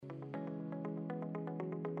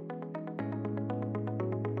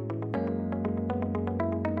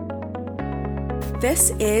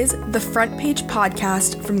This is the Front Page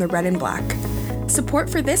podcast from the Red and Black.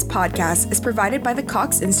 Support for this podcast is provided by the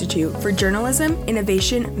Cox Institute for Journalism,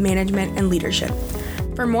 Innovation, Management, and Leadership.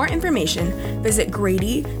 For more information, visit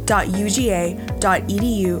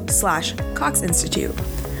grady.uga.edu/Cox Institute.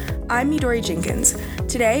 I'm Midori Jenkins.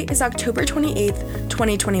 Today is October 28th,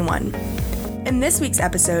 2021. In this week's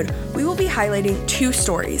episode, we will be highlighting two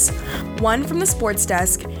stories, one from the sports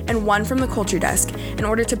desk and one from the culture desk, in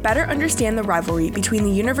order to better understand the rivalry between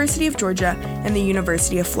the University of Georgia and the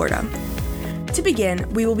University of Florida. To begin,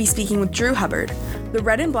 we will be speaking with Drew Hubbard, the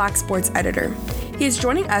Red and Black sports editor. He is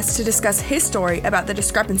joining us to discuss his story about the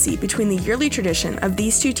discrepancy between the yearly tradition of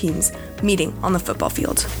these two teams meeting on the football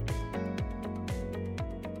field.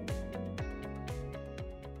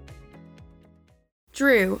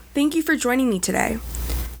 Drew, thank you for joining me today.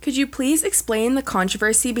 Could you please explain the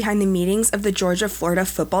controversy behind the meetings of the Georgia-Florida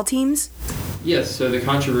football teams? Yes, so the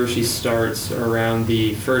controversy starts around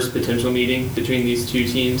the first potential meeting between these two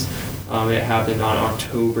teams. It happened on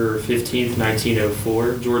October 15th,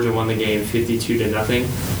 1904. Georgia won the game 52-0.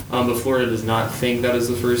 But Florida does not think that is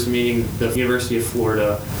the first meeting. The University of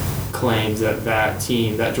Florida claims that that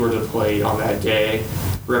team that Georgia played on that day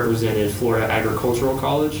represented Florida Agricultural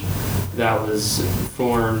College. That was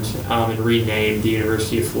formed and renamed the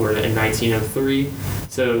University of Florida in 1903.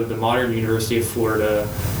 So the modern University of Florida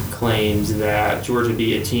claims that Georgia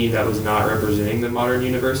beat a team that was not representing the modern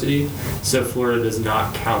university. So Florida does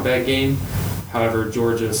not count that game. However,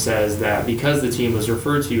 Georgia says that because the team was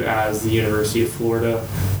referred to as the University of Florida,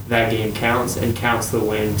 that game counts and counts the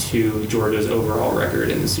win to Georgia's overall record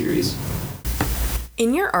in the series.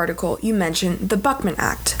 In your article, you mentioned the Buckman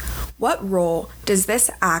Act. What role does this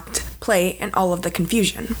act play in all of the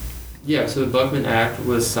confusion? Yeah, so the Buckman Act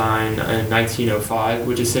was signed in 1905,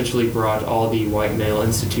 which essentially brought all the white male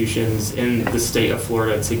institutions in the state of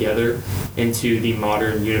Florida together into the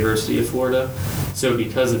modern University of Florida. So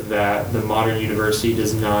because of that, the modern university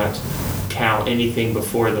does not count anything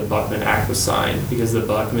before the Buckman Act was signed, because the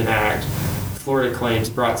Buckman Act, Florida claims,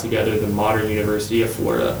 brought together the modern University of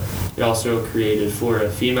Florida. It also created Florida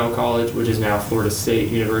Female College, which is now Florida State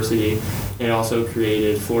University. And it also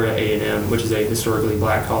created Florida A&M, which is a historically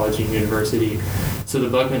black college and university. So the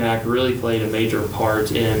Buckman Act really played a major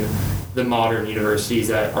part in the modern universities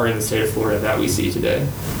that are in the state of Florida that we see today.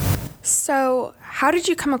 So how did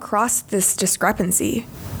you come across this discrepancy?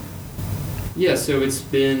 Yeah, so it's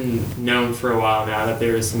been known for a while now that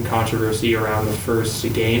there is some controversy around the first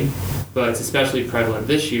game, but it's especially prevalent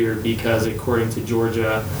this year because according to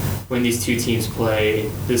Georgia, when these two teams play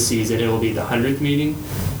this season, it will be the 100th meeting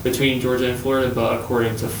between Georgia and Florida, but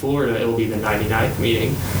according to Florida, it will be the 99th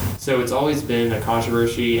meeting. So it's always been a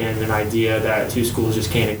controversy and an idea that two schools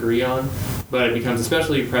just can't agree on, but it becomes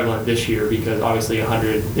especially prevalent this year because obviously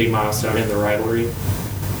 100, big milestone in the rivalry.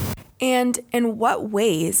 And in what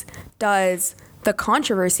ways does the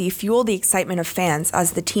controversy fuel the excitement of fans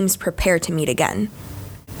as the teams prepare to meet again?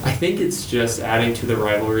 I think it's just adding to the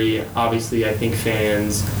rivalry. Obviously, I think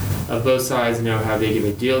fans of both sides know how big of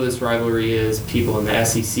a deal this rivalry is. People in the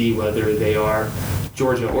SEC, whether they are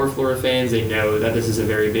Georgia or Florida fans, they know that this is a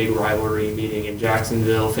very big rivalry meeting in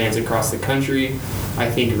Jacksonville. Fans across the country, I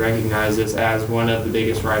think, recognize this as one of the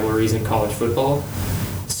biggest rivalries in college football.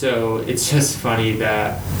 So it's just funny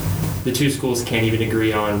that the two schools can't even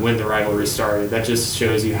agree on when the rivalry started. That just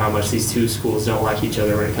shows you how much these two schools don't like each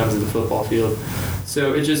other when it comes to the football field.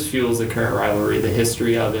 So it just fuels the current rivalry, the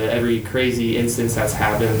history of it. Every crazy instance that's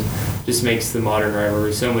happened just makes the modern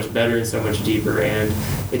rivalry so much better and so much deeper. And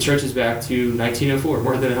it stretches back to 1904,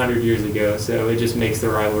 more than 100 years ago. So it just makes the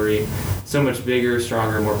rivalry so much bigger,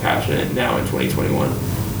 stronger, more passionate now in 2021.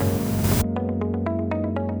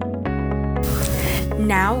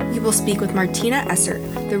 Now you will speak with Martina Essert,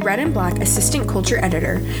 the Red and Black assistant culture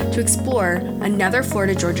editor, to explore another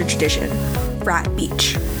Florida-Georgia tradition, Frat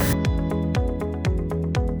Beach.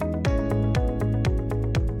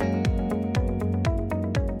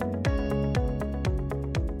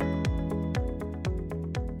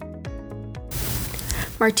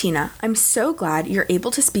 Martina, I'm so glad you're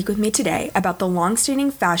able to speak with me today about the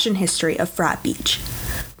long-standing fashion history of Frat Beach.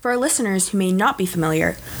 For our listeners who may not be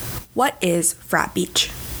familiar, what is Frat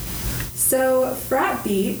Beach? So Frat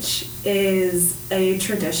Beach is a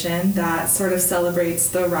tradition that sort of celebrates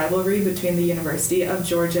the rivalry between the University of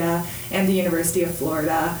Georgia and the University of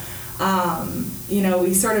Florida.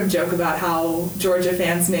 We sort of joke about how Georgia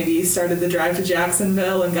fans maybe started the drive to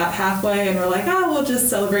Jacksonville and got halfway and were like, we'll just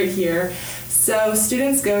celebrate here. So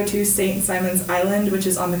students go to St. Simon's Island, which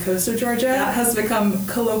is on the coast of Georgia. That has become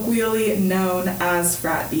colloquially known as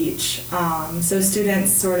Frat Beach. So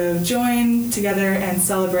students sort of join together and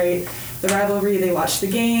celebrate the rivalry, they watch the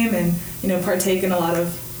game and, partake in a lot of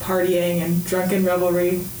partying and drunken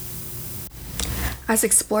revelry. As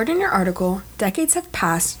explored in your article, decades have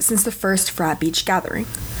passed since the first Frat Beach gathering.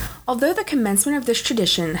 Although the commencement of this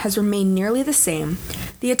tradition has remained nearly the same,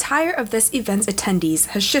 the attire of this event's attendees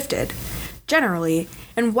has shifted. Generally,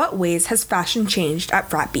 in what ways has fashion changed at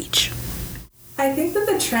Frat Beach? I think that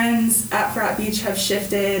the trends at Frat Beach have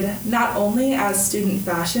shifted not only as student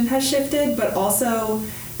fashion has shifted, but also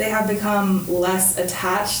they have become less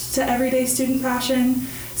attached to everyday student fashion.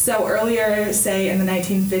 So earlier, say in the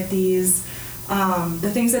 1950s, the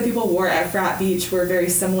things that people wore at Frat Beach were very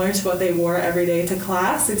similar to what they wore every day to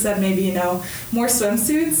class, except maybe, more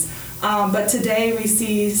swimsuits. But today we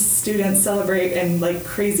see students celebrate in like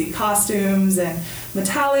crazy costumes and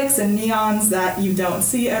metallics and neons that you don't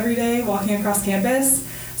see every day walking across campus.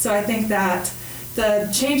 So I think that the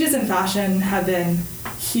changes in fashion have been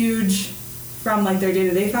huge from like their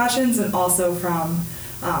day-to-day fashions and also from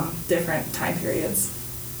different time periods.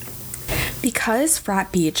 Because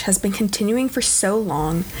Frat Beach has been continuing for so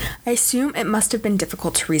long, I assume it must have been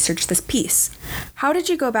difficult to research this piece. How did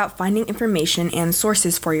you go about finding information and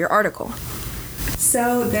sources for your article?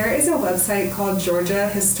 So there is a website called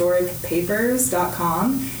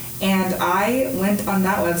GeorgiaHistoricPapers.com, and I went on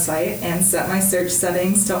that website and set my search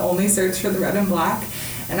settings to only search for the red and black,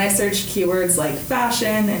 and I searched keywords like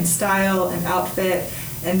fashion and style and outfit,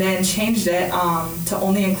 and then changed it to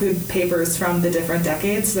only include papers from the different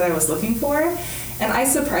decades that I was looking for. And I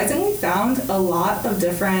surprisingly found a lot of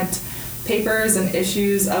different papers and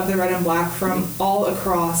issues of the red and black from all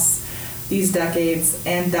across these decades,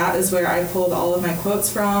 and that is where I pulled all of my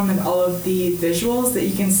quotes from and all of the visuals that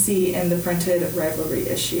you can see in the printed Rivalry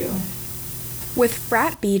issue. With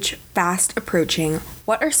Frat Beach fast approaching,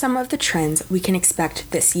 what are some of the trends we can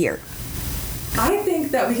expect this year? I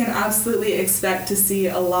think that we can absolutely expect to see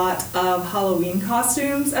a lot of Halloween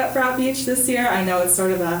costumes at Frat Beach this year. I know it's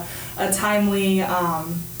sort of a timely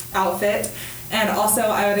outfit. And also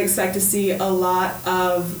I would expect to see a lot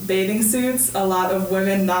of bathing suits, a lot of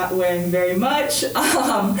women not wearing very much.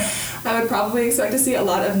 I would probably expect to see a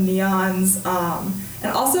lot of neons,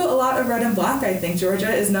 and also a lot of red and black. I think Georgia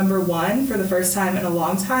is number one for the first time in a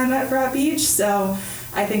long time at Frat Beach. So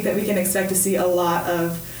I think that we can expect to see a lot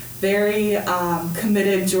of very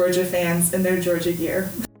committed Georgia fans in their Georgia gear.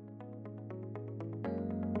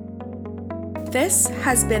 This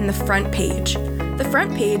has been The Front Page. The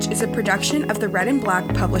Front Page is a production of the Red and Black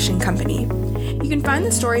Publishing Company. You can find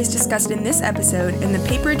the stories discussed in this episode in the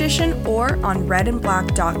paper edition or on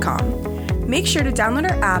redandblack.com. Make sure to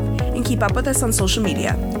download our app and keep up with us on social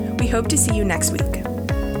media. We hope to see you next week.